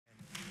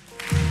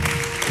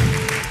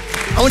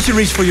I want you to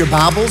reach for your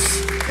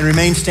Bibles and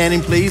remain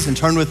standing, please, and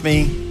turn with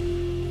me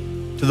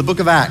to the book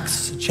of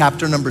Acts,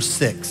 chapter number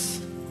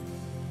 6.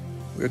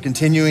 We're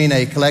continuing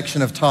a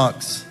collection of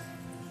talks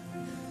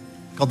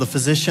called The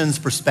Physician's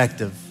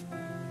Perspective.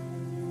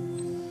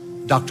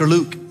 Dr.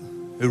 Luke,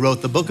 who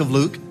wrote the book of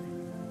Luke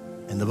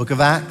and the book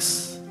of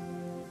Acts,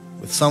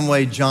 with some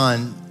way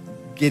John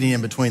getting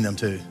in between them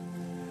two.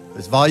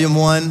 It's volume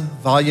 1,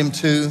 volume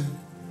 2,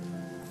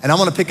 and I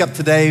want to pick up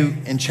today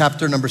in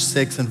chapter number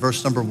 6 and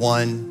verse number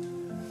 1.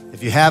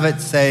 If you have it,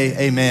 say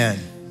amen.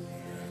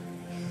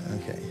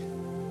 Okay.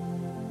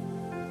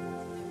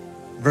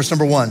 Verse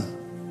number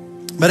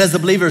 1. But as the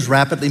believers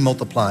rapidly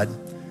multiplied,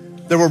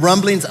 there were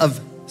rumblings of,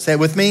 say it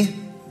with me,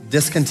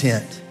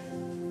 discontent.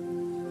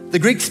 The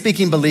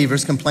Greek-speaking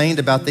believers complained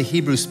about the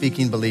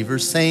Hebrew-speaking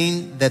believers,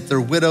 saying that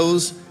their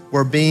widows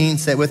were being,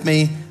 say it with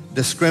me,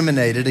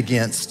 discriminated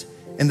against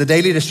in the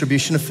daily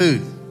distribution of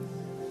food.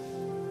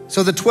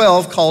 So the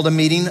 12 called a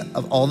meeting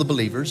of all the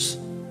believers.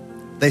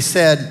 They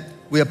said,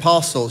 we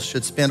apostles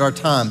should spend our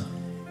time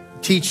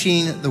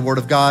teaching the word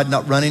of God,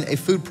 not running a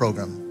food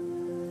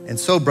program. And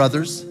so,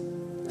 brothers,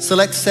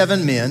 select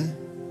 7 men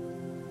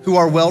who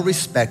are well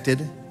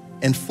respected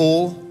and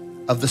full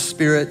of the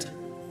Spirit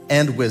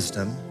and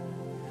wisdom.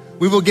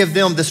 We will give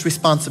them this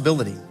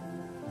responsibility.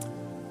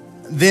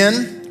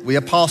 Then we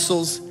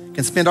apostles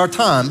can spend our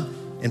time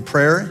in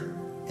prayer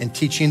and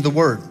teaching the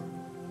word.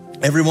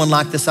 Everyone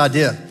liked this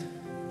idea.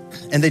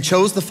 And they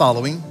chose the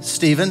following: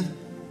 Stephen,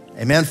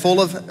 a man full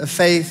of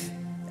faith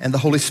and the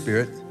Holy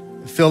Spirit;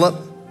 Philip,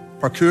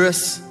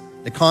 Prochorus,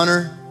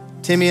 Nicanor,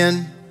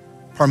 Timian,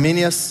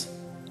 Parmenius,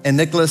 and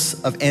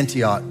Nicholas of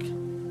Antioch,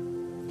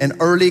 an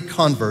early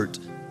convert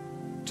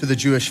to the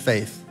Jewish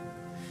faith.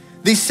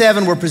 These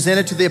 7 were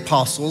presented to the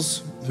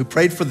apostles, who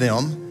prayed for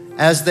them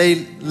as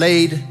they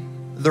laid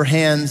their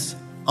hands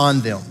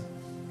on them.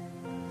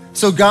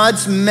 So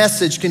God's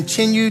message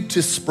continued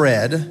to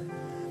spread.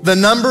 The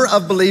number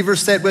of believers,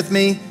 said with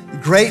me,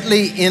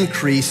 greatly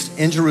increased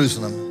in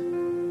Jerusalem,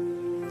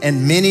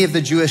 and many of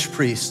the Jewish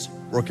priests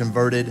were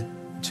converted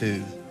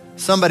too.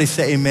 Somebody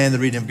say amen, the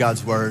reading of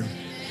God's word.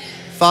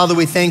 Father,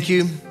 we thank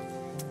you.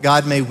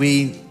 God, may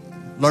we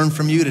learn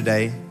from you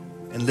today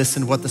and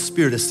listen to what the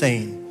Spirit is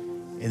saying,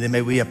 and then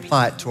may we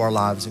apply it to our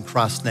lives in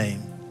Christ's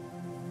name.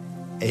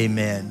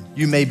 Amen.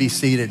 You may be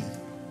seated.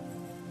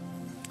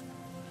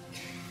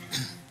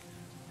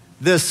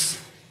 This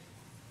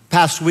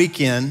past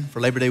weekend, for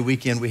Labor Day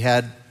weekend, we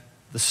had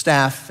the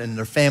staff and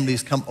their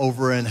families come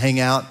over and hang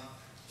out,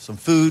 some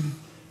food,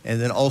 and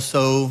then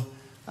also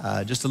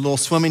just a little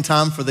swimming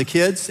time for the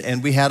kids.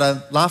 And we had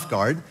a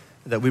lifeguard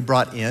that we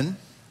brought in,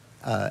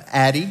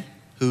 Addie,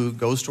 who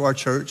goes to our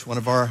church, one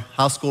of our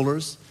high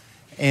schoolers,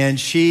 and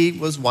she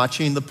was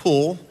watching the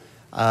pool,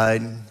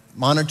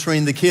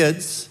 monitoring the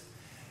kids.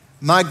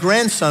 My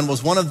grandson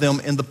was one of them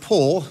in the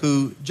pool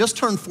who just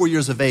turned 4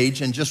 years of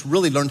age and just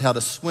really learned how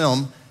to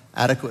swim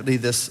adequately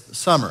this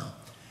summer.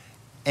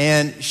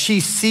 And she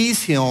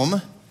sees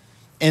him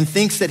and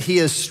thinks that he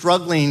is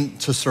struggling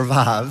to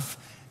survive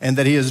and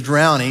that he is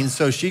drowning.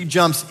 So she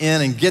jumps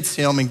in and gets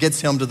him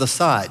to the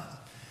side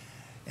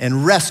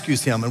and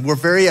rescues him. And we're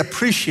very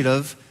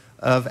appreciative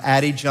of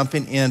Addie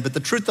jumping in. But the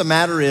truth of the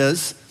matter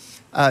is,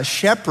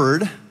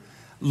 Shepherd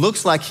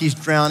looks like he's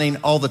drowning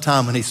all the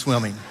time when he's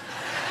swimming.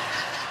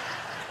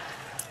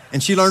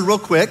 And she learned real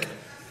quick,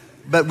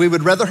 but we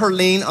would rather her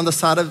lean on the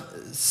side of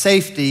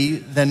safety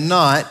than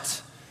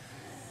not.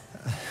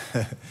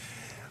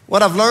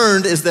 What I've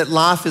learned is that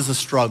life is a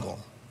struggle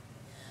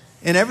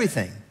in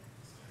everything.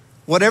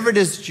 Whatever it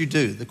is that you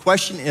do, the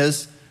question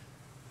is,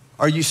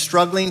 are you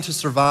struggling to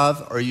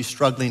survive or are you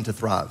struggling to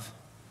thrive?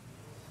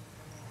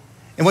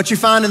 And what you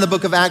find in the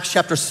book of Acts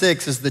chapter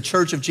 6 is the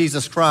church of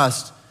Jesus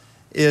Christ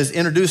is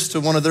introduced to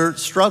one of their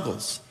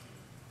struggles.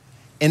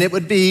 And it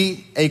would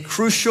be a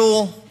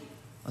crucial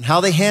on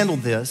how they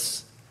handled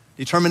this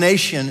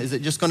determination. Is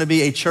it just going to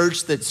be a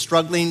church that's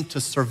struggling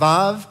to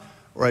survive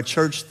or a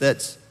church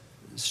that's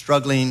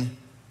struggling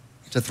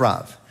to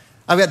thrive?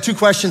 I've got 2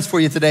 questions for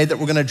you today that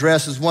we're going to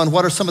address. Is one,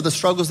 what are some of the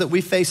struggles that we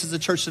face as a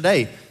church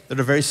today that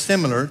are very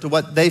similar to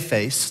what they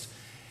faced?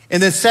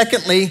 And then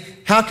secondly,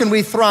 how can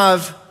we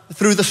thrive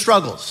through the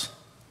struggles?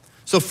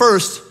 So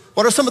first,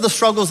 what are some of the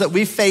struggles that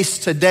we face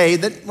today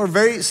that were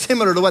very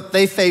similar to what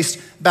they faced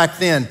back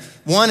then?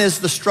 One is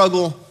the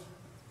struggle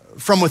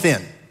from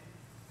within,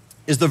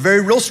 is the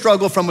very real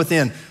struggle from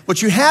within.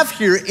 What you have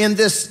here in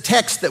this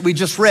text that we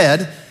just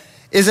read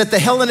is that the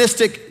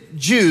Hellenistic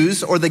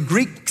Jews, or the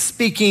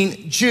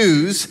Greek-speaking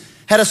Jews,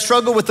 had a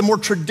struggle with the more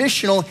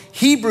traditional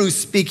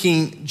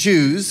Hebrew-speaking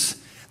Jews.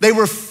 They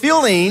were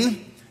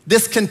feeling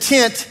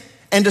discontent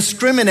and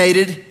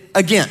discriminated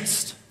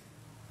against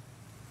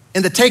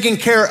in the taking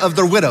care of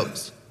their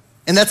widows.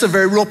 And that's a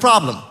very real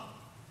problem.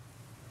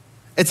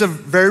 It's a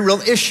very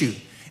real issue.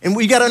 And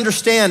what you gotta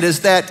understand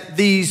is that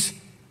these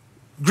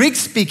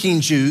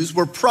Greek-speaking Jews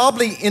were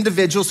probably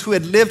individuals who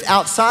had lived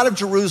outside of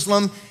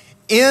Jerusalem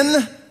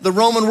in the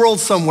Roman world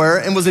somewhere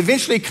and was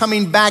eventually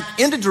coming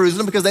back into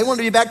Jerusalem because they wanted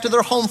to be back to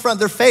their home front,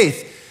 their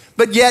faith.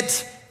 But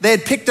yet they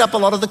had picked up a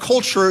lot of the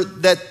culture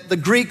that the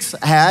Greeks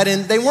had,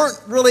 and they weren't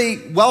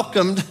really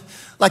welcomed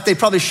like they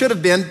probably should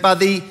have been by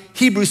the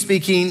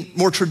Hebrew-speaking,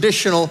 more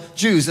traditional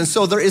Jews. And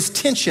so there is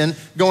tension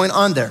going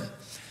on there.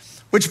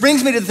 Which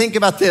brings me to think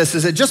about this,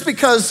 is that just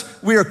because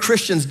we are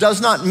Christians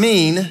does not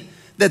mean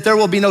that there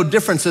will be no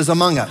differences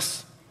among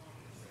us.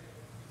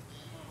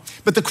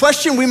 But the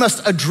question we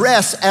must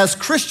address as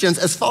Christians,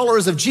 as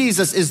followers of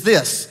Jesus, is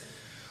this: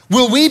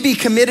 will we be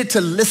committed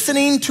to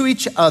listening to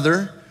each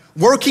other,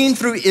 working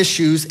through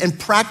issues, and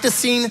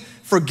practicing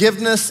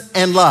forgiveness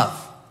and love?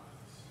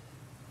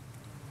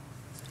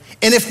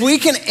 And if we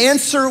can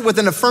answer with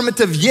an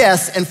affirmative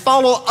yes and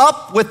follow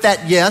up with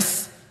that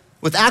yes,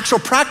 with actual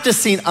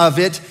practicing of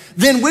it,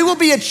 then we will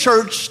be a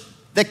church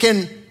that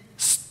can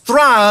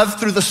thrive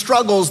through the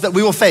struggles that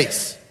we will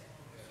face.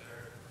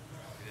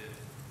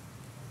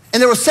 And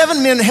there were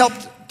 7 men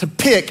helped to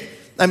pick.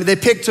 They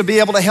picked to be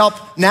able to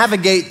help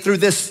navigate through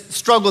this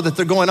struggle that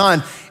they're going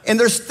on. And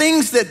there's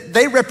things that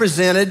they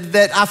represented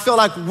that I feel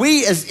like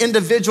we as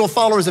individual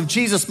followers of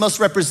Jesus must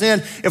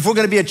represent if we're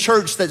gonna be a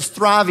church that's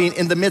thriving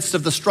in the midst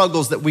of the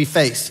struggles that we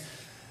face.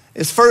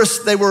 Is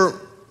first, they were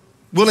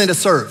willing to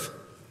serve.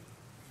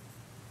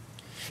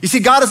 You see,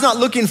 God is not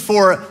looking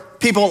for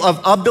people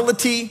of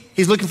ability.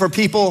 He's looking for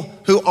people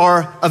who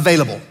are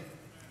available.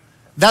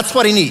 That's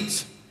what he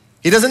needs.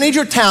 He doesn't need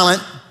your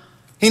talent.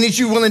 He needs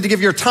you willing to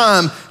give your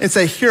time and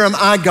say, here am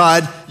I,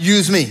 God,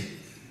 use me.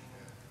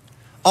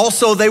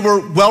 Also, they were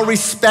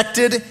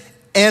well-respected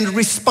and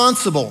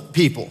responsible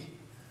people.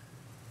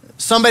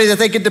 Somebody that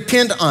they could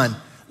depend on.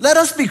 Let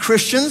us be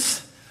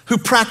Christians who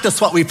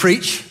practice what we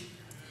preach.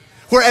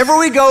 Wherever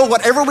we go,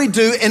 whatever we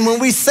do, and when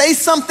we say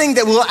something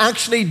that we'll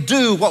actually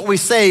do what we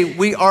say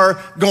we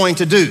are going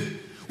to do.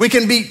 We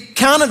can be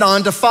counted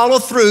on to follow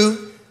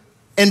through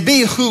and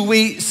be who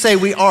we say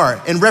we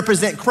are and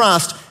represent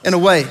Christ in a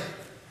way.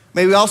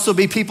 May we also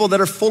be people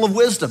that are full of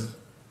wisdom,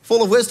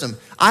 full of wisdom.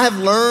 I have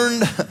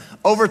learned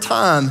over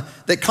time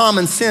that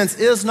common sense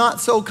is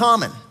not so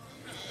common.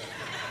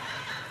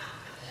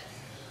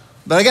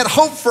 But I got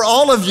hope for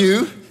all of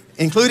you,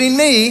 including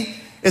me,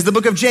 as the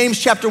book of James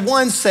chapter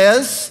 1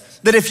 says,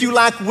 that if you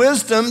lack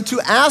wisdom,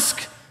 to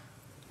ask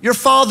your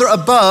Father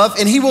above,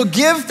 and he will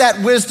give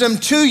that wisdom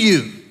to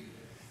you.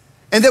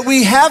 And that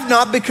we have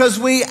not because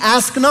we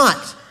ask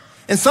not.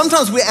 And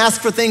sometimes we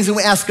ask for things and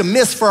we ask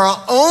amiss for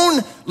our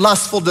own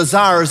lustful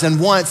desires and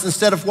wants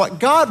instead of what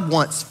God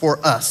wants for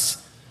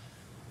us.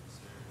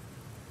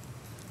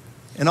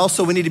 And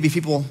also we need to be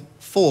people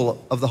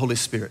full of the Holy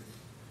Spirit.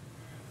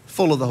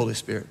 Full of the Holy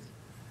Spirit.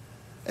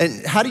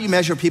 And how do you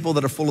measure people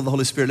that are full of the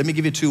Holy Spirit? Let me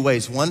give you 2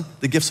 ways. One,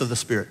 the gifts of the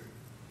Spirit.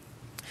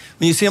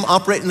 When you see them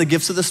operating the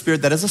gifts of the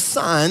Spirit, that is a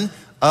sign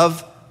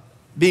of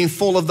being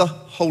full of the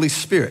Holy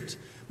Spirit.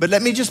 But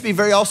let me just be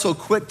very also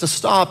quick to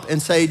stop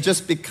and say,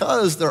 just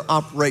because they're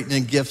operating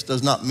in gifts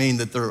does not mean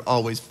that they're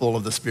always full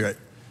of the Spirit.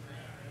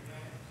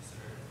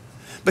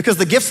 Because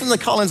the gifts and the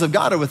callings of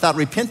God are without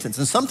repentance.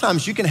 And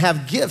sometimes you can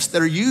have gifts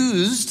that are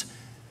used,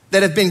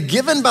 that have been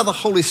given by the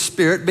Holy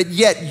Spirit, but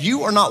yet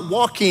you are not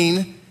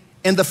walking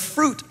in the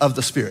fruit of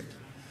the Spirit.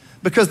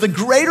 Because the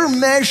greater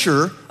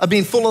measure of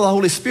being full of the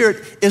Holy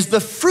Spirit is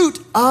the fruit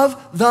of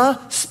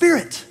the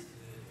Spirit.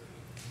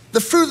 The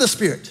fruit of the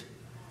Spirit.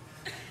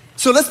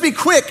 So let's be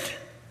quick,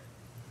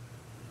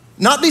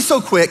 not be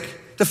so quick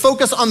to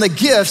focus on the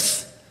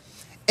gifts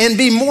and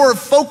be more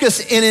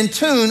focused and in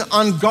tune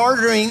on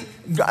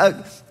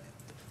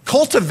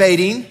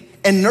cultivating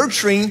and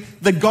nurturing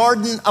the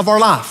garden of our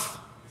life,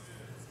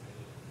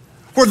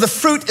 where the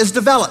fruit is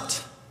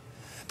developed.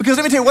 Because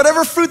let me tell you,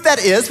 whatever fruit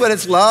that is, whether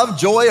it's love,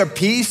 joy, or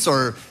peace,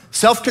 or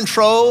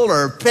self-control,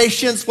 or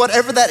patience,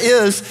 whatever that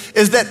is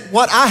that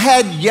what I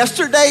had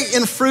yesterday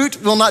in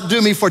fruit will not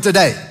do me for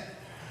today.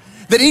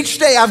 That each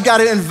day I've got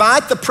to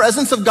invite the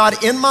presence of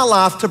God in my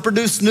life to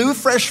produce new,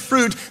 fresh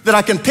fruit that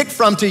I can pick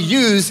from to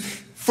use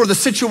for the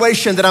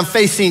situation that I'm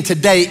facing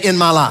today in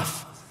my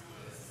life.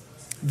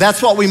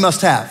 That's what we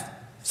must have.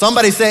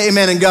 Somebody say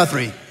amen in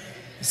Guthrie.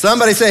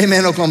 Somebody say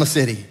amen in Oklahoma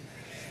City.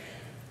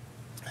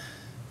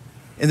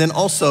 And then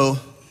also,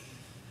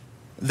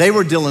 they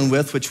were dealing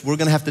with, which we're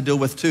gonna have to deal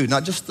with too,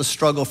 not just the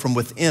struggle from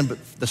within, but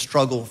the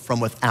struggle from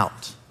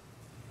without.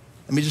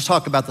 Let me just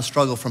talk about the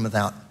struggle from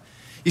without.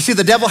 You see,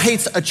 the devil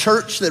hates a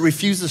church that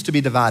refuses to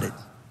be divided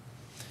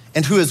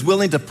and who is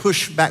willing to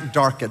push back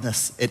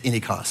darkness at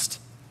any cost.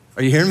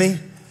 Are you hearing me?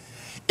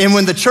 And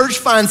when the church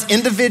finds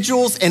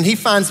individuals and he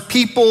finds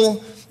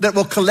people that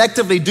will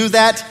collectively do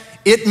that,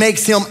 it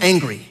makes him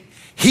angry.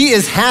 He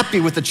is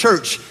happy with the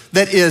church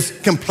that is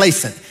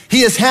complacent.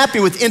 He is happy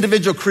with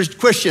individual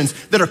Christians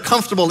that are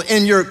comfortable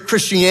in your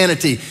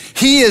Christianity.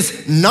 He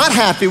is not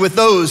happy with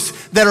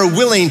those that are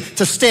willing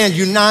to stand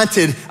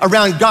united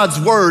around God's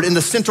word and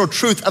the central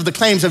truth of the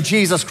claims of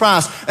Jesus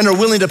Christ and are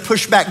willing to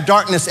push back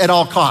darkness at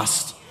all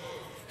costs.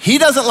 He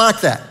doesn't like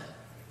that.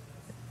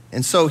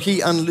 And so he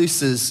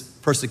unlooses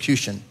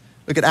persecution.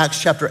 Look at Acts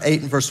chapter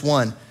 8 and verse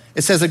 1.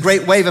 It says, a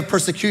great wave of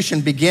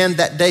persecution began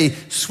that day,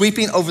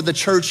 sweeping over the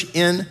church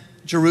in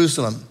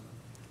Jerusalem.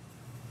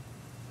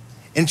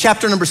 In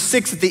chapter number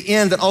 6 at the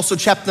end, and also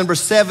chapter number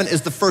 7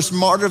 is the first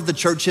martyr of the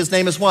church. His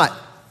name is what?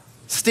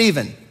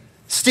 Stephen.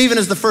 Stephen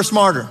is the first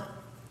martyr.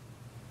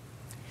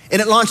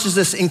 And it launches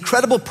this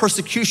incredible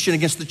persecution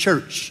against the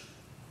church.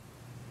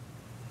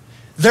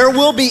 There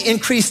will be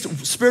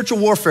increased spiritual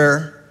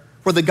warfare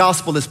where the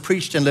gospel is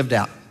preached and lived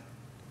out.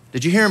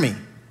 Did you hear me?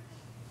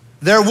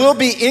 There will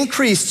be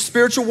increased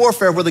spiritual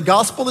warfare where the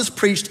gospel is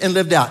preached and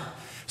lived out.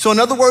 So in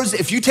other words,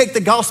 if you take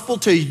the gospel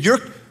to your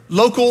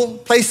local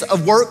place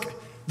of work,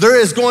 there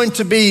is going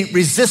to be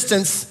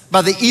resistance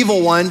by the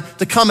evil one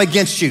to come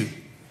against you.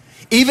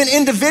 Even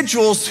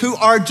individuals who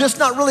are just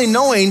not really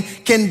knowing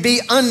can be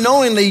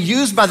unknowingly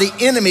used by the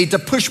enemy to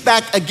push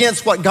back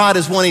against what God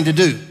is wanting to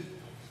do.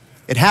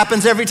 It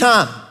happens every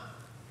time.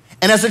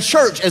 And as a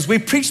church, as we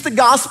preach the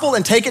gospel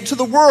and take it to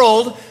the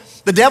world,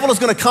 the devil is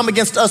going to come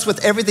against us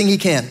with everything he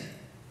can.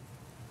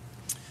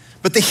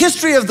 But the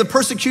history of the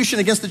persecution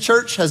against the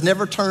church has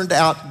never turned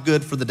out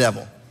good for the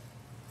devil.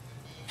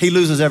 He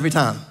loses every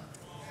time.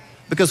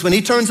 Because when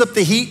he turns up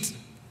the heat,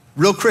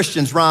 real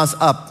Christians rise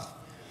up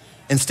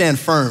and stand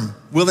firm,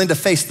 willing to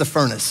face the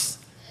furnace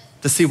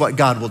to see what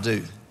God will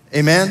do.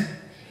 Amen?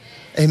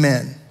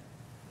 Amen.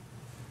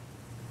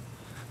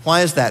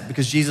 Why is that?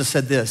 Because Jesus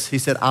said this. He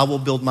said, I will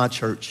build my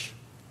church,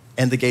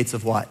 and the gates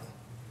of what?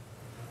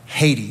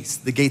 Hades,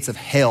 the gates of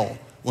hell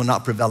will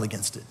not prevail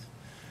against it.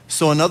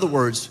 So in other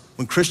words,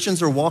 when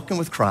Christians are walking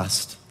with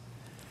Christ,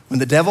 when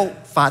the devil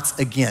fights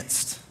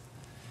against,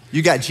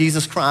 you got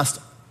Jesus Christ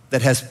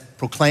that has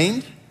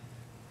proclaimed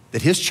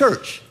that his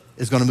church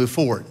is going to move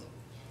forward.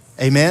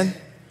 Amen?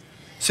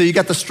 So you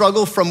got the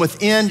struggle from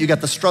within, you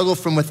got the struggle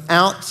from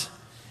without,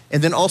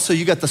 and then also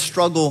you got the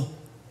struggle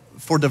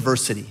for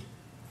diversity.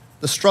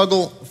 The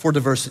struggle for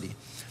diversity.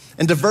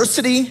 And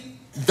diversity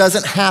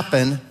doesn't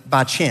happen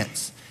by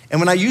chance. And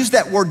when I use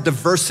that word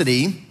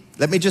diversity,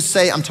 let me just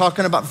say I'm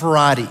talking about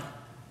variety.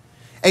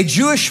 A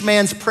Jewish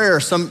man's prayer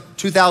some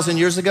 2,000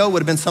 years ago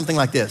would have been something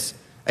like this.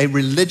 A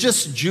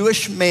religious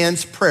Jewish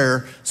man's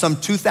prayer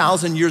some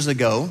 2,000 years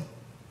ago,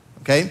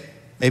 okay,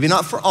 maybe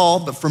not for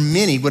all, but for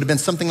many would have been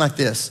something like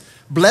this.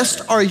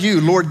 Blessed are you,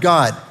 Lord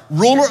God,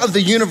 ruler of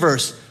the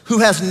universe, who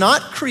has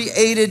not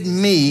created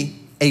me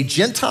a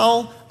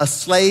Gentile, a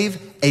slave,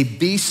 a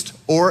beast,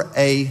 or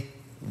a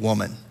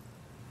woman.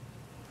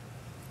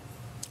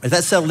 Is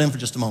that settled in for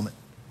just a moment?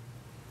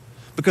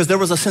 Because there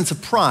was a sense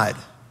of pride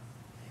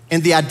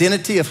in the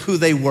identity of who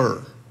they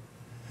were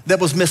that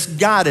was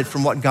misguided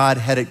from what God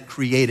had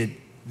created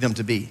them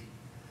to be.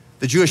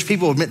 The Jewish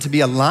people were meant to be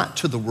a light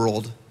to the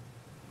world,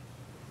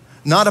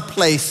 not a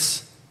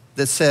place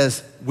that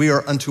says we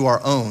are unto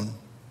our own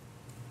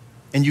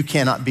and you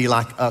cannot be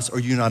like us or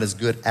you're not as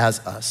good as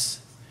us.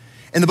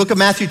 In the book of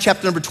Matthew,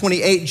 chapter number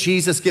 28,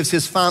 Jesus gives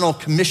his final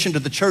commission to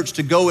the church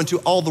to go into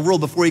all the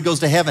world before he goes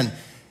to heaven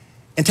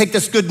and take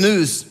this good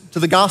news to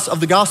the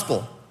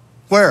gospel.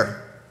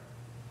 Where?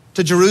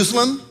 To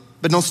Jerusalem,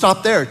 but don't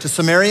stop there. To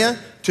Samaria,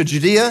 to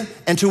Judea,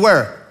 and to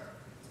where?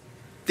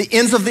 The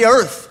ends of the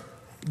earth.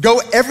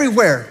 Go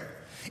everywhere.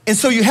 And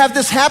so you have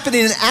this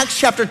happening in Acts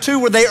chapter 2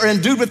 where they are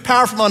endued with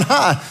power from on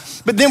high.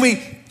 But then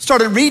we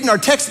started reading our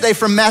text today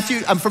from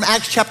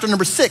Acts chapter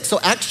number 6. So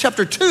Acts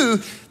chapter 2,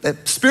 the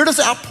Spirit is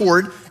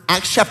outpoured.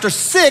 Acts chapter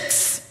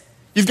 6,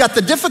 you've got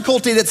the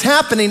difficulty that's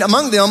happening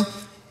among them.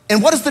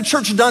 And what has the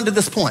church done to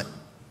this point?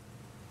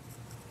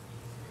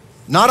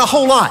 Not a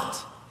whole lot.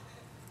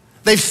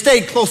 They've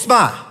stayed close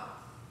by.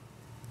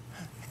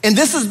 And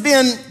this has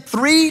been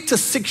 3 to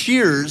 6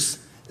 years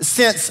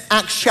since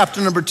Acts chapter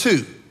number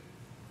 2.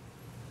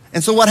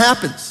 And so what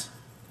happens?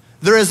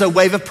 There is a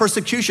wave of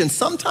persecution.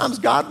 Sometimes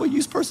God will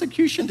use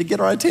persecution to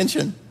get our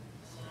attention.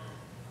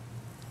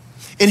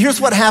 And here's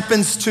what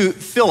happens to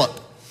Philip.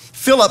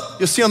 Philip,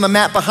 you'll see on the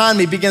map behind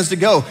me, begins to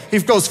go. He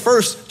goes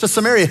first to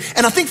Samaria.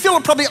 And I think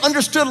Philip probably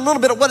understood a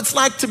little bit of what it's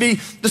like to be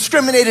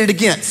discriminated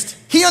against.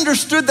 He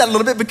understood that a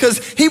little bit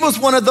because he was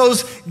one of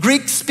those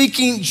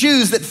Greek-speaking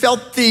Jews that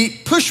felt the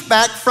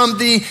pushback from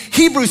the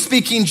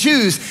Hebrew-speaking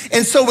Jews.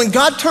 And so when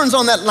God turns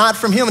on that light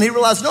from him and he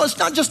realized, no, it's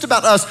not just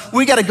about us,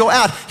 we gotta go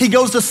out. He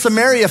goes to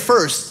Samaria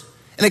first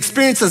and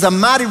experiences a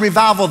mighty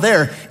revival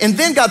there. And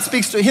then God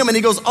speaks to him and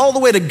he goes all the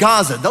way to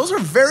Gaza. Those are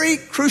very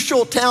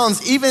crucial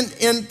towns even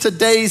in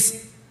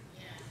today's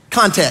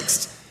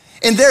context.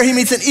 And there he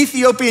meets an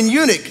Ethiopian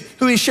eunuch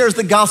who he shares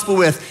the gospel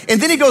with.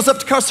 And then he goes up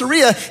to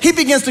Caesarea. He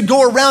begins to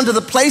go around to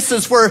the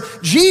places where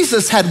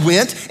Jesus had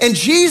went and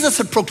Jesus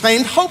had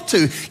proclaimed hope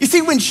to. You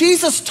see, when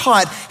Jesus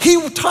taught,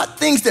 he taught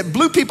things that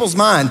blew people's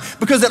mind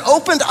because it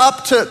opened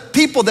up to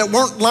people that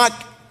weren't like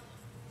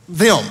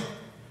them.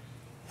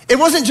 It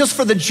wasn't just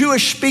for the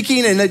Jewish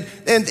speaking and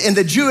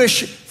the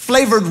Jewish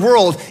flavored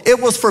world. It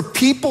was for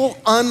people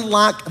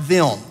unlike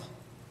them.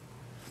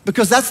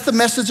 Because that's the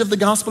message of the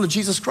gospel of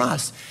Jesus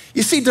Christ.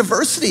 You see,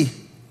 diversity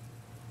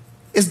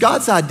is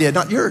God's idea,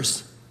 not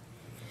yours.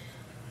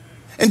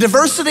 And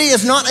diversity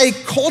is not a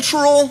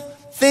cultural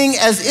thing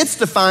as it's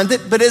defined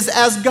it, but is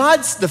as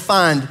God's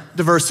defined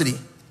diversity.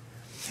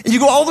 And you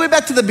go all the way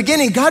back to the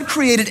beginning, God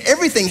created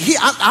everything.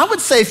 I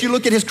would say if you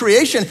look at his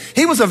creation,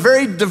 he was a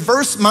very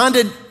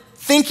diverse-minded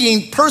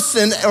thinking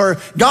person or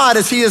God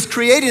as he is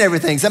creating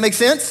everything. Does that make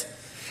sense?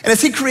 And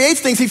as he creates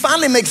things, he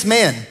finally makes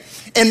man.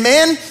 And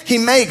man, he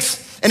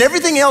makes, and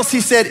everything else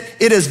he said,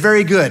 it is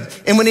very good.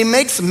 And when he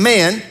makes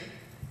man,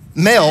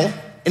 male,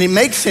 and he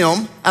makes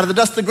him out of the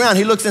dust of the ground,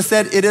 he looks and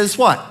said, it is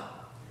what?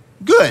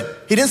 Good.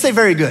 He didn't say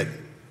very good.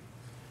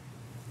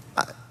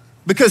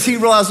 Because he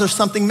realized there's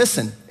something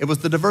missing. It was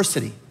the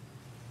diversity.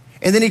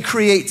 And then he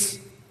creates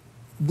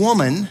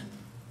woman,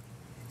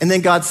 and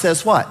then God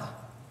says what?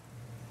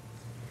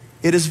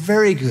 It is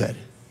very good.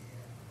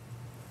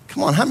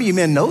 Come on, how many of you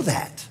men know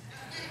that?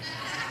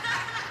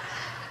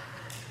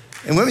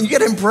 And women, you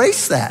gotta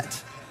embrace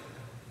that.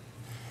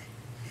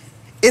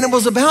 And it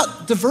was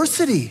about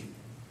diversity.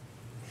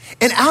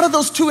 And out of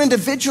those two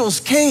individuals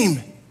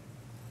came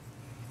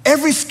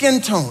every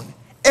skin tone,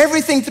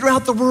 everything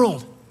throughout the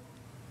world.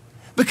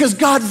 Because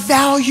God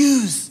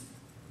values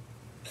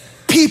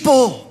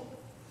people.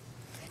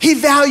 He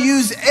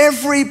values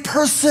every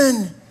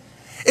person.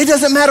 It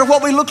doesn't matter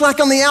what we look like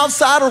on the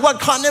outside or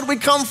what continent we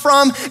come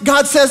from.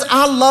 God says,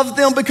 I love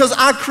them because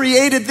I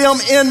created them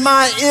in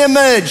my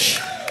image.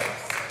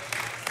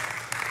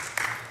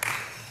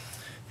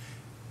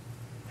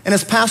 And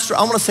as pastor,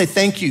 I want to say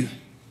thank you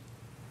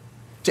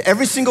to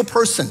every single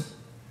person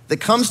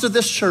that comes to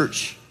this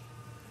church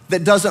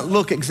that doesn't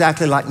look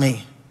exactly like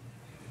me,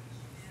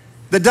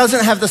 that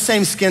doesn't have the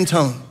same skin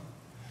tone.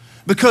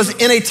 Because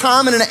in a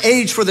time and an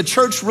age where the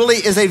church really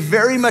is a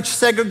very much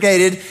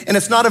segregated and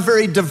it's not a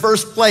very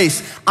diverse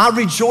place, I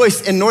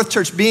rejoice in North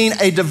Church being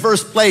a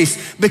diverse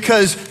place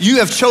because you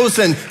have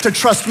chosen to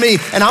trust me.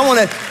 And I want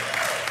to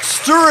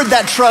steward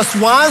that trust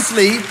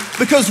wisely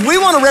because we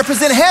want to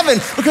represent heaven,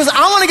 because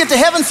I want to get to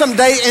heaven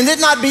someday and it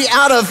not be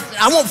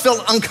I won't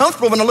feel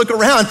uncomfortable when I look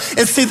around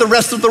and see the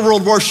rest of the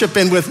world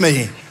worshiping with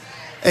me.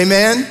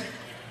 Amen?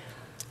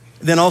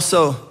 Then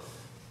also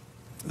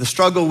the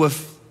struggle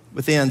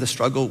within, the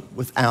struggle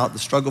without, the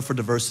struggle for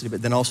diversity,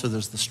 but then also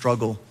there's the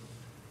struggle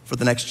for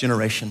the next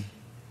generation.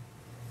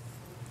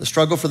 The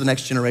struggle for the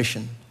next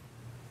generation.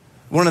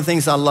 One of the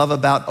things I love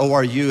about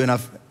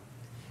ORU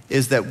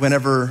is that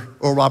whenever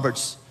Oral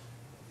Roberts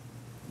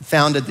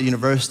founded the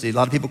university, a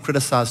lot of people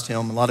criticized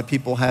him, a lot of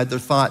people had their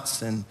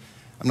thoughts, and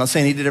I'm not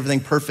saying he did everything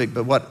perfect,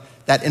 but what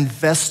that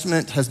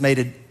investment has made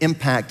an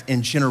impact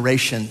in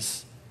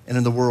generations and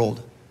in the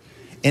world.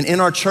 And in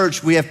our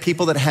church, we have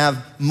people that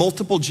have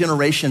multiple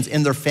generations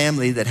in their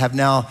family that have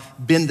now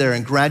been there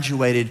and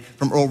graduated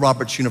from Oral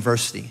Roberts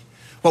University.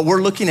 What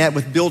we're looking at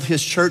with Build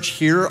His Church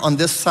here on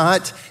this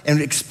site and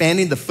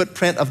expanding the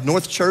footprint of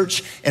North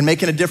Church and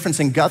making a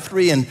difference in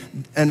Guthrie and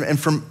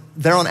from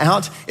there on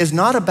out is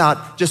not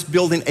about just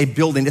building a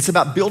building. It's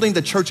about building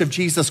the church of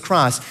Jesus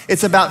Christ.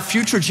 It's about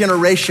future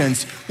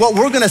generations. What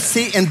we're gonna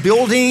see in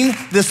building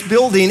this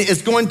building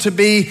is going to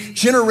be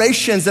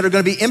generations that are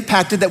gonna be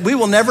impacted that we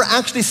will never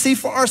actually see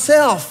for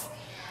ourselves.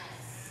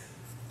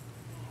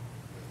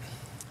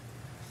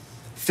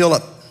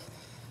 Philip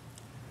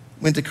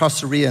went to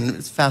Caesarea, and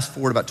let's fast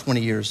forward about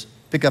 20 years.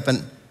 Pick up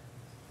in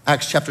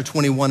Acts chapter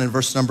 21 and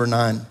verse number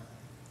 9.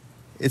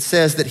 It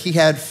says that he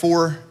had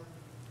 4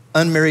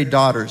 unmarried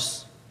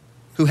daughters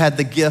who had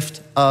the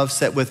gift of,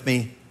 say it with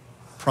me,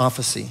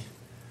 prophecy.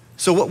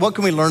 So what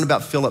can we learn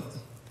about Philip?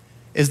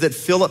 Is that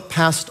Philip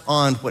passed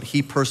on what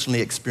he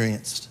personally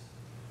experienced.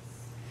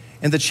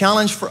 And the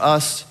challenge for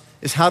us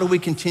is how do we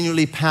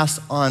continually pass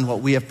on what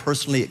we have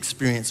personally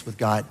experienced with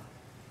God?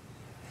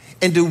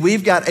 And do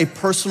we've got a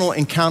personal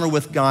encounter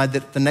with God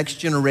that the next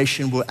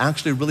generation will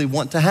actually really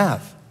want to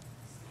have?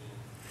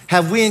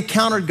 Have we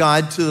encountered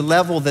God to the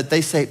level that they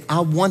say,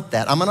 I want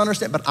that. I'm gonna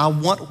understand, but I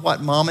want what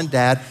mom and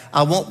dad,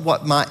 I want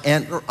what my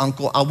aunt or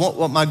uncle, I want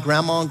what my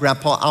grandma and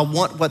grandpa, I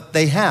want what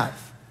they have.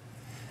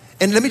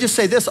 And let me just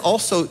say this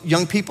also,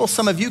 young people,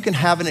 some of you can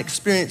have an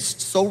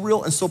experience so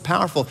real and so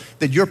powerful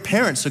that your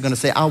parents are gonna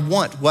say, I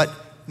want what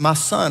my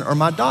son or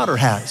my daughter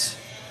has.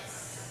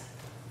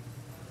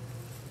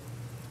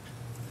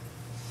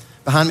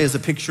 Behind me is a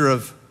picture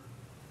of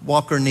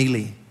Walker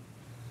Neely.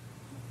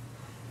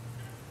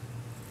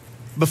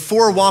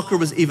 Before Walker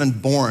was even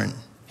born,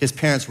 his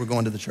parents were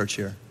going to the church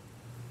here.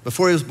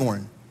 Before he was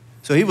born.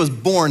 So he was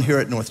born here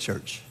at North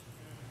Church.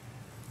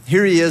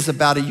 Here he is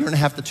about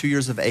 1.5 to 2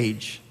 years of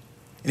age.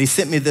 And he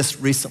sent me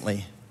this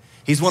recently.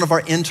 He's one of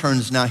our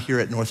interns now here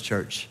at North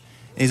Church.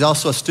 And he's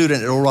also a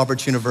student at Oral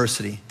Roberts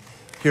University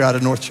here out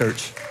of North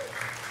Church.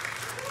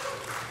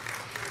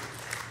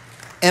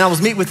 And I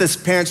was meeting with his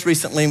parents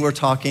recently and we were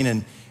talking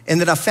and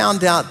then I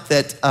found out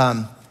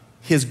that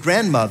his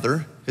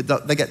grandmother,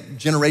 they got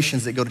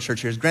generations that go to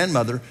church here, his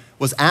grandmother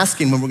was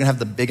asking when we're gonna have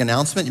the big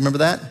announcement, you remember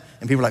that?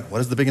 And people were like,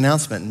 what is the big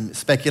announcement? And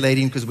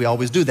speculating, because we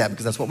always do that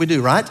because that's what we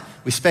do, right?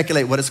 We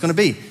speculate what it's gonna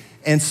be.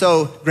 And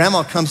so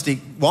grandma comes to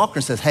Walker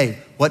and says, hey,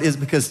 what is,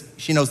 because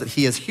she knows that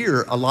he is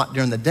here a lot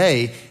during the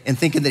day and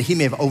thinking that he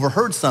may have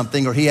overheard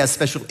something or he has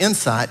special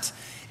insight.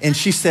 And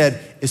she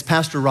said, is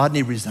Pastor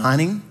Rodney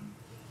resigning?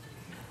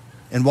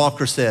 And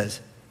Walker says,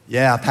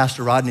 yeah,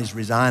 Pastor Rodney's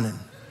resigning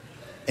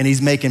and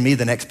he's making me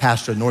the next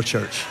pastor of North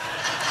Church.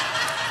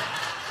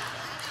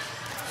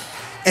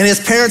 And his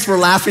parents were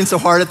laughing so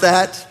hard at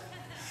that.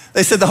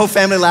 They said the whole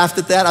family laughed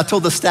at that. I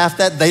told the staff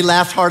that. They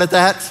laughed hard at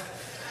that.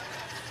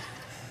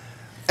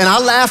 And I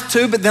laughed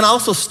too, but then I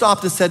also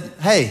stopped and said,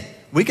 hey,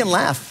 we can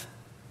laugh,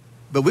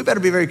 but we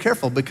better be very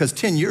careful because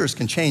 10 years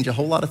can change a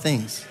whole lot of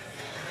things.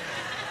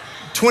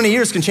 20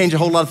 years can change a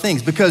whole lot of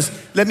things because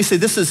let me say,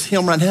 this is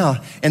him right now,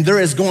 and there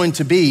is going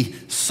to be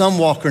some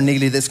Walker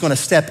Neely that's going to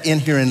step in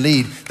here and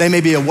lead. They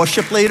may be a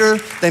worship leader,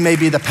 they may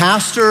be the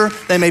pastor,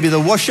 they may be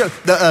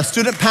the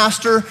student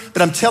pastor,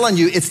 but I'm telling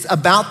you, it's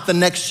about the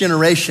next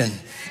generation.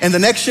 And the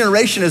next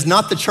generation is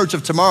not the church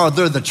of tomorrow,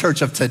 they're the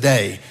church of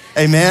today.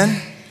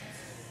 Amen?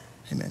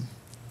 Amen.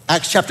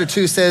 Acts chapter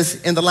 2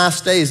 says, in the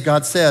last days,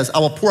 God says, I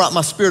will pour out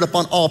my spirit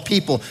upon all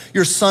people.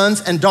 Your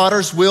sons and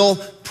daughters will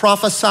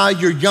prophesy.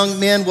 Your young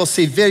men will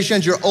see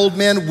visions. Your old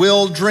men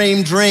will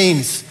dream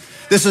dreams.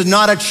 This is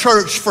not a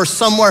church for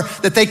somewhere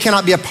that they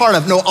cannot be a part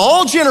of. No,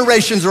 all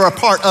generations are a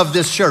part of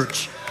this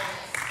church.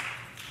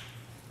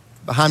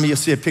 Behind me, you'll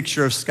see a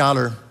picture of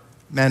Skylar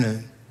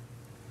Manu.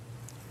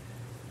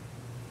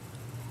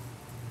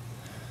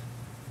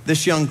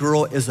 This young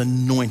girl is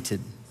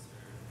anointed.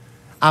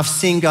 I've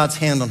seen God's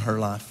hand on her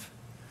life.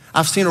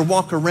 I've seen her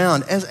walk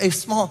around as a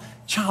small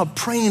child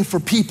praying for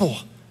people.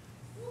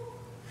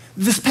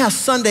 This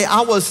past Sunday,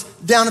 I was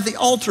down at the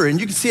altar, and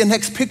you can see a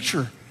next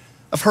picture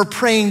of her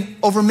praying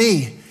over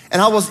me.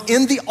 And I was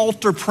in the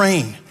altar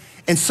praying,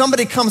 and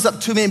somebody comes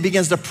up to me and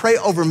begins to pray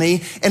over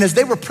me. And as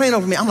they were praying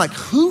over me, I'm like,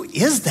 who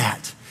is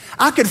that?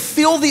 I could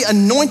feel the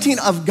anointing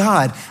of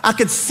God. I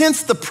could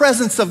sense the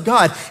presence of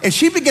God. And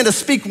she began to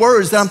speak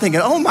words that I'm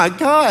thinking, oh my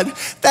God,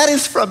 that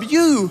is from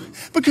you.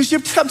 Because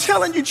I'm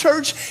telling you,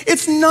 church,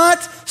 it's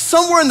not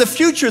somewhere in the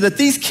future that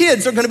these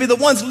kids are going to be the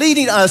ones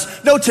leading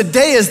us. No,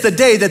 today is the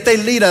day that they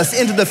lead us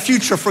into the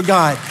future for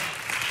God.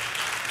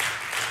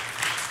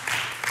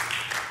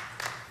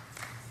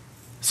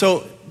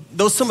 So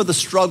those are some of the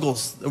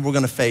struggles that we're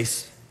going to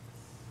face.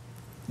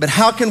 But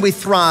how can we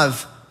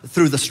thrive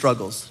through the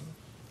struggles?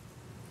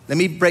 Let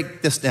me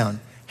break this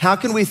down. How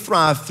can we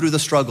thrive through the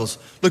struggles?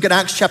 Look at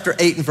Acts chapter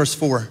 8 and verse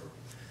 4.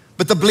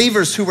 But the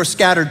believers who were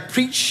scattered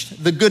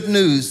preached the good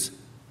news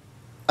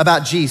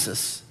about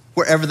Jesus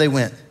wherever they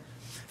went.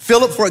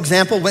 Philip, for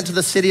example, went to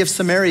the city of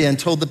Samaria and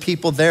told the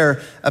people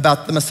there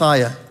about the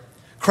Messiah.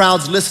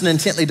 Crowds listened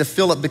intently to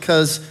Philip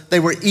because they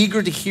were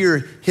eager to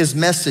hear his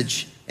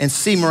message and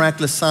see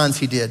miraculous signs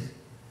he did.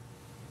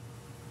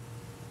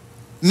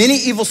 Many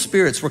evil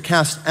spirits were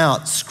cast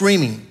out,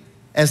 screaming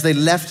as they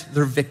left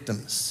their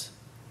victims.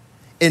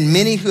 And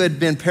many who had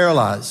been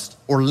paralyzed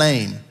or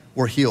lame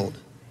were healed.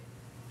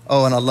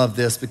 Oh, and I love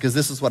this because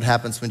this is what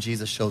happens when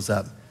Jesus shows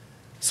up.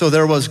 So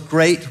there was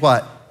great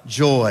what?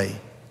 Joy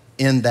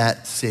in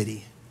that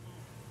city.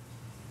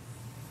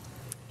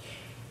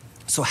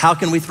 So how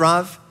can we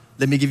thrive?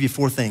 Let me give you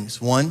 4 things.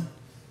 1,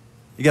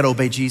 you gotta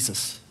obey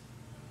Jesus.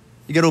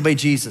 You gotta obey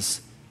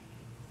Jesus.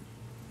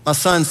 My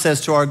son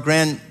says to our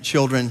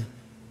grandchildren,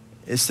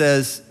 it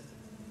says,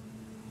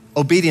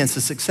 obedience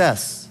is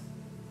success.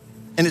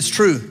 And it's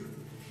true.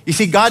 You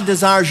see, God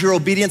desires your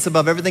obedience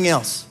above everything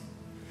else.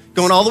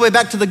 Going all the way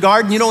back to the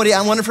garden, you know what he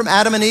wanted from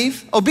Adam and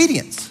Eve?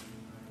 Obedience.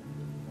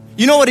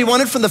 You know what he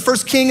wanted from the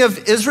first king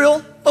of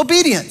Israel?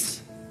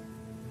 Obedience.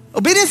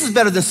 Obedience is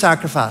better than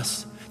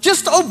sacrifice.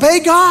 Just obey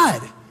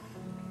God.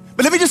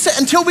 But let me just say,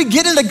 until we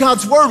get into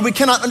God's word, we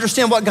cannot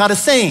understand what God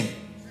is saying.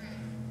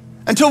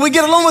 Until we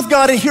get along with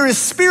God and hear his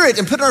spirit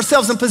and put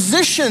ourselves in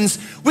positions,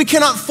 we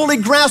cannot fully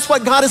grasp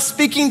what God is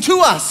speaking to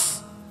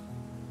us.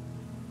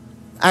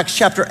 Acts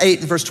chapter 8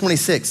 and verse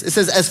 26, it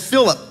says, as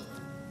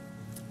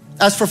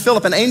for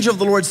Philip, an angel of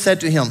the Lord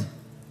said to him,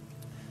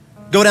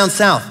 go down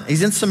south.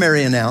 He's in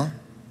Samaria now.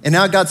 And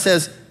now God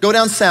says, go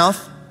down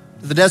south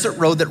to the desert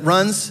road that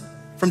runs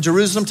from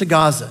Jerusalem to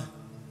Gaza.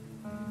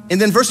 And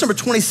then verse number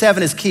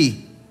 27 is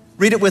key.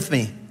 Read it with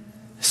me.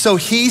 So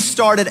he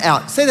started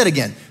out. Say that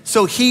again.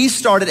 So he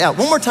started out.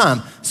 One more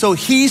time. So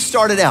he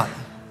started out.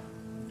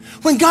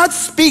 When God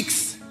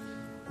speaks,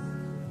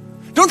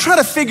 don't try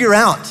to figure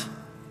out.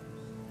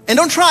 And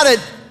don't try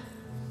to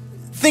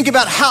think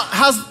about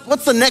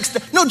what's the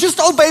next. No, just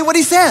obey what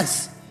he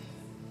says.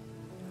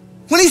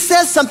 When he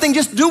says something,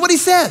 just do what he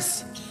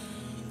says.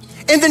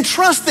 And then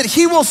trust that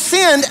he will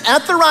send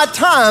at the right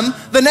time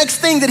the next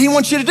thing that he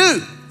wants you to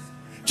do.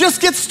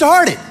 Just get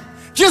started.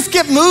 Just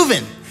get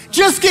moving.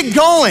 Just get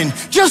going.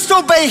 Just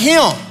obey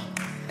him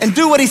and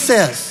do what he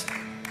says.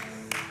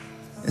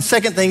 And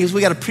second thing is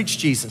we got to preach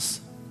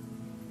Jesus.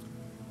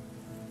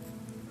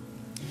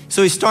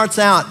 So he starts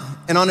out,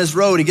 and on his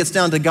road, he gets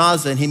down to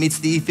Gaza and he meets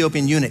the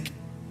Ethiopian eunuch.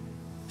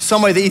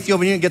 Some way the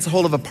Ethiopian eunuch gets a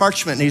hold of a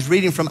parchment and he's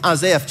reading from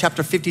Isaiah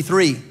chapter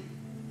 53.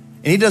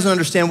 And he doesn't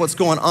understand what's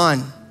going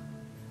on.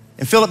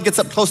 And Philip gets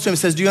up close to him and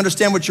says, do you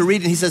understand what you're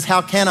reading? He says,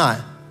 how can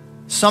I?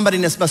 Somebody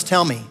must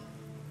tell me.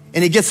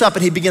 And he gets up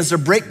and he begins to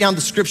break down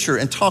the scripture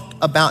and talk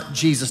about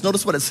Jesus.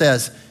 Notice what it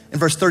says in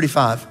verse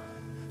 35.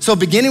 So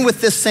beginning with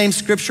this same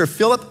scripture,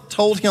 Philip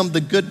told him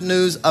the good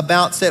news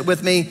about, say it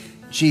with me,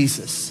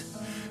 Jesus.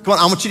 Come on,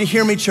 I want you to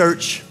hear me,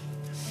 church.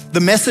 The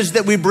message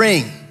that we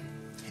bring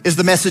is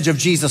the message of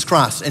Jesus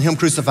Christ and him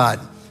crucified.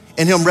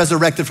 and him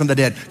resurrected from the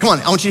dead. Come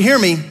on, I want you to hear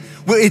me.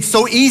 It's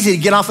so easy to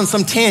get off on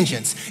some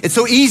tangents. It's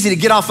so easy to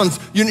get off on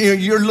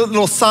your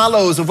little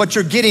silos of what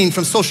you're getting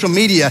from social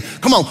media.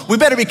 Come on, we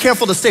better be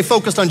careful to stay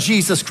focused on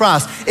Jesus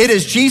Christ. It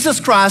is Jesus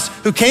Christ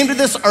who came to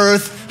this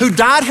earth, who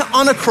died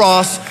on a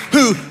cross,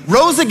 who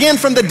rose again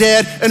from the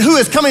dead, and who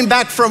is coming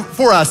back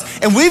for us.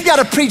 And we've got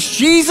to preach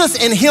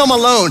Jesus and him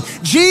alone.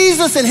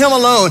 Jesus and him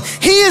alone.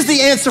 He is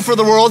the answer for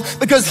the world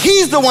because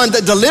he's the one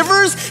that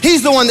delivers.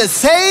 He's the one that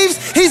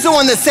saves. He's the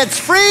one that sets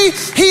free.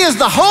 He is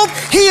the hope.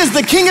 He is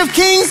the King of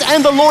Kings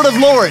and the Lord of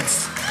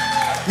Lords.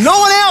 No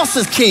one else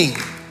is king.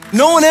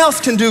 No one else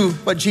can do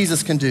what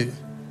Jesus can do.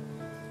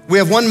 We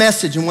have one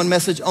message and one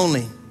message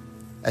only.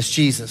 That's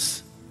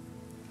Jesus.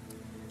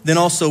 Then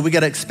also we got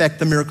to expect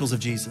the miracles of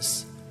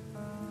Jesus.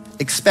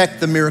 Expect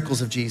the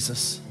miracles of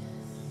Jesus.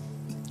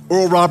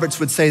 Oral Roberts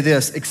would say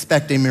this,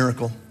 expect a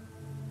miracle.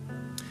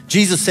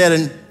 Jesus said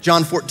in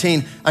John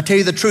 14, I tell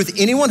you the truth,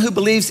 anyone who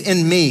believes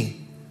in me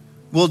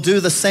will do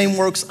the same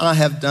works I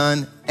have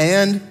done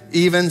and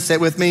even, say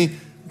it with me,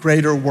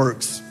 greater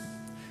works.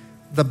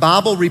 The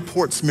Bible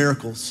reports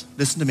miracles,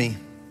 listen to me,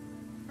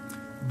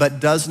 but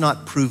does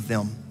not prove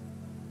them,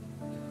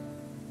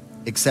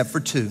 except for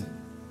two.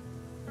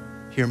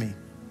 Hear me.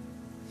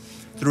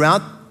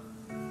 Throughout,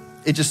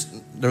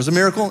 there's a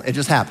miracle, it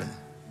just happened.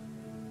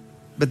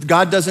 But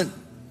God doesn't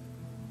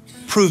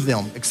prove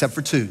them except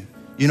for two.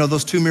 You know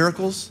those two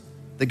miracles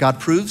that God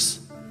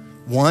proves?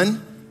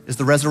 One is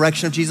the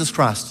resurrection of Jesus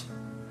Christ,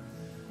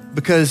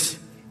 because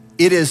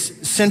it is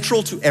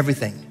central to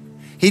everything.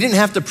 He didn't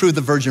have to prove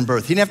the virgin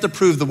birth. He didn't have to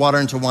prove the water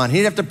into wine. He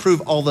didn't have to prove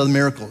all the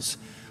miracles.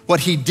 What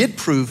he did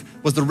prove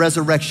was the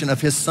resurrection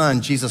of his son,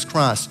 Jesus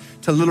Christ,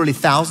 to literally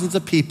thousands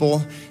of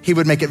people. He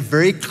would make it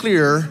very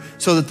clear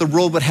so that the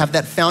world would have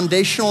that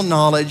foundational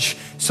knowledge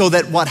so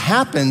that what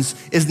happens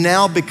is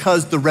now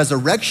because the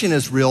resurrection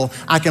is real,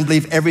 I can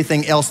believe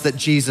everything else that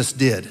Jesus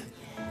did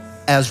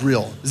as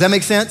real. Does that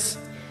make sense?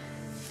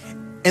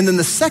 And then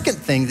the second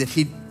thing that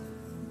he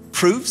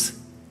proves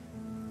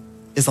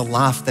is a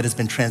life that has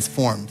been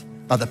transformed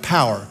by the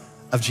power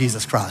of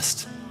Jesus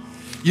Christ.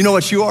 You know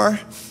what you are?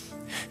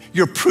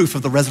 You're proof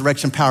of the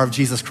resurrection power of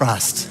Jesus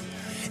Christ.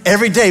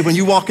 Every day when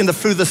you walk in the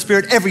fruit of the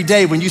Spirit, every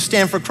day when you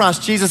stand for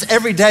Christ Jesus,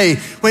 every day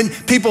when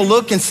people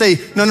look and say,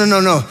 no,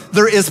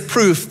 there is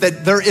proof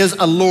that there is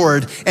a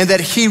Lord and that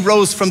he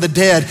rose from the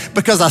dead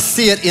because I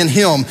see it in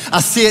him.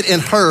 I see it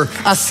in her.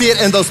 I see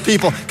it in those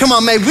people. Come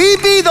on, may we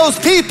be those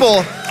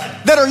people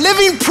that are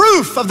living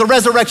proof of the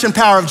resurrection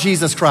power of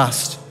Jesus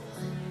Christ.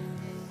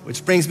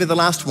 Which brings me to the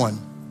last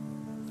one.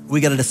 We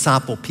got to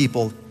disciple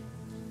people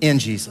in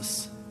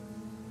Jesus.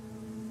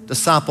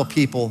 Disciple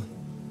people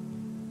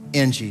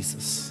in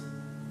Jesus.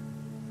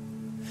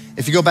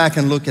 If you go back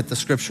and look at the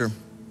scripture,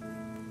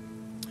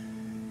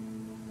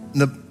 in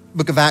the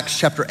book of Acts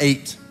chapter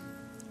 8,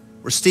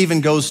 where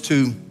Stephen goes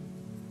to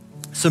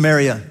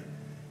Samaria,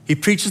 he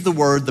preaches the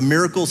word, the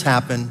miracles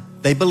happen,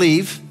 they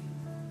believe.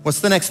 What's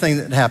the next thing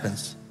that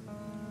happens?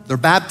 They're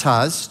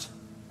baptized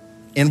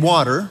in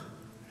water,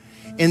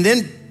 and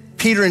then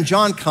Peter and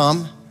John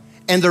come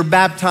and they're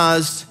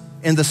baptized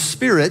in the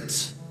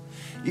Spirit.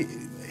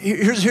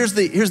 Here's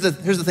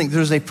the thing.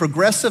 There's a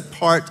progressive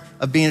part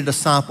of being a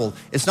disciple.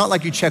 It's not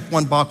like you check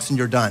one box and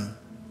you're done.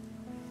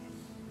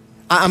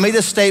 I made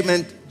this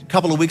statement a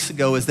couple of weeks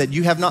ago, is that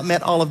you have not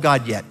met all of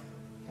God yet.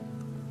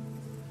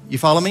 You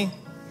follow me?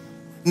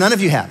 None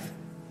of you have.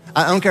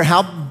 I don't care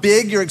how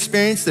big your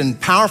experience and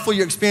powerful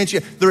your experience,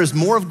 there is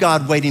more of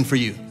God waiting for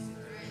you.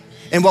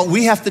 And what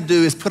we have to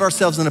do is put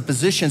ourselves in a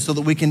position so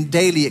that we can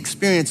daily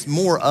experience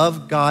more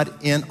of God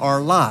in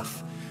our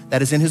life.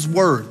 That is in his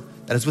word.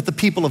 That is with the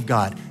people of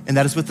God, and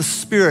that is with the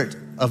Spirit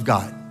of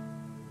God.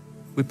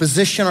 We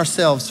position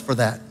ourselves for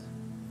that.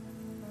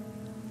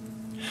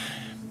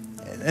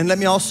 And let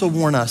me also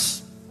warn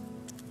us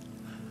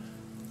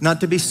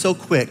not to be so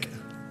quick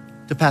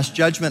to pass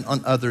judgment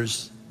on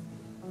others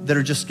that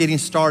are just getting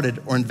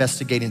started or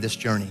investigating this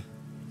journey.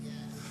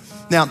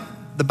 Now,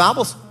 the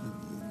Bible's,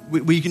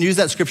 we can use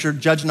that scripture,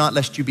 judge not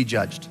lest you be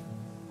judged.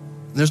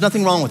 And there's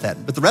nothing wrong with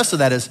that. But the rest of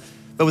that is,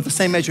 but with the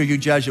same measure you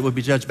judge, it will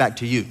be judged back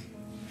to you.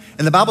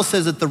 And the Bible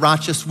says that the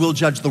righteous will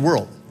judge the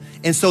world.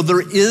 And so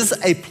there is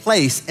a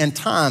place and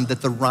time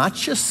that the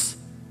righteous,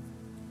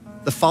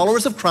 the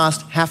followers of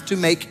Christ, have to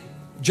make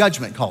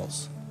judgment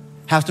calls,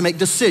 have to make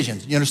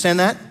decisions. You understand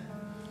that?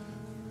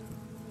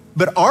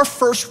 But our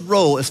first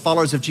role as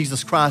followers of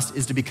Jesus Christ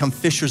is to become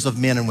fishers of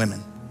men and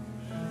women.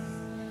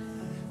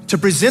 To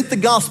present the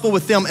gospel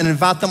with them and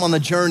invite them on the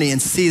journey and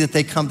see that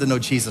they come to know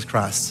Jesus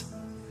Christ.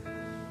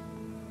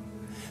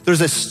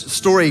 There's a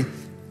story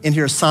in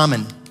here,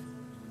 Simon,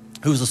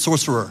 who's a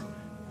sorcerer,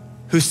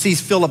 who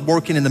sees Philip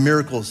working in the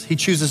miracles. He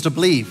chooses to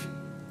believe.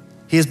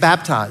 He is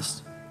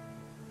baptized.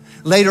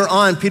 Later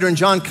on, Peter and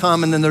John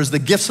come, and then there's the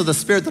gifts of the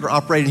Spirit that are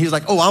operating. He's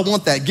like, oh, I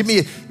want that.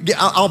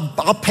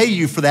 I'll pay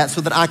you for that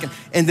so that I can.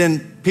 And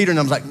then Peter and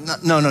them's like,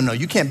 no,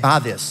 you can't buy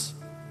this.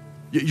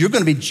 You're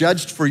gonna be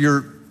judged for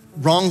your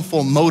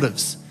wrongful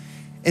motives.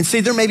 And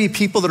see, there may be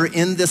people that are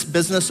in this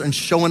business and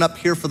showing up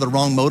here for the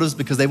wrong motives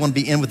because they want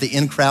to be in with the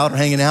in crowd or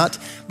hanging out.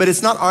 But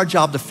it's not our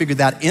job to figure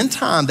that. In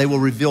time, they will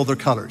reveal their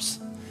colors.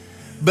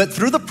 But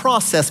through the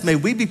process, may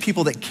we be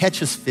people that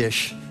catches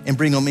fish and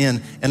bring them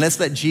in. And let's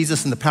let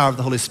Jesus and the power of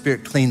the Holy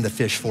Spirit clean the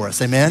fish for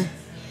us. Amen?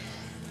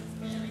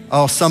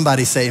 Oh,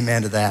 somebody say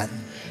amen to that.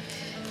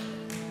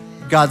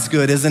 God's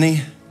good, isn't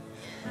he?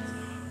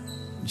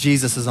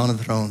 Jesus is on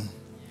the throne.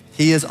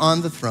 He is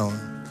on the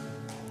throne.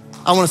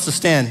 I want us to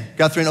stand.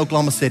 Guthrie in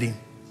Oklahoma City.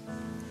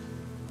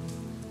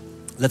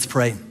 Let's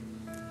pray.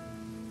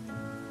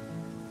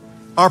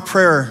 Our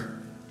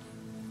prayer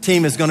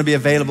team is going to be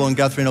available in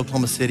Guthrie in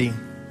Oklahoma City.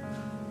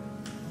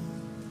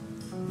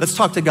 Let's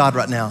talk to God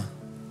right now.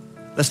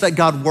 Let's let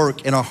God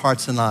work in our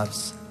hearts and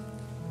lives.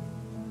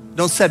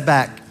 Don't sit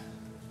back.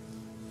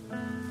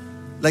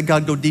 Let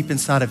God go deep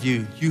inside of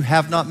you. You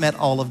have not met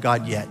all of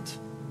God yet.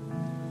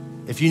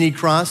 If you need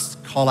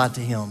Christ, call out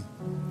to him.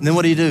 And then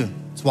what do?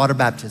 It's water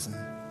baptism.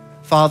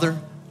 Father,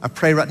 I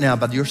pray right now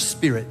by your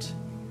Spirit,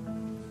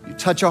 you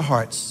touch our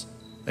hearts.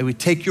 May we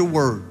take your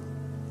word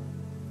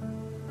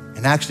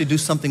and actually do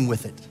something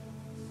with it.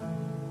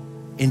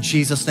 In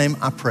Jesus' name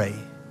I pray.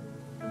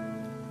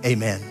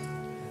 Amen.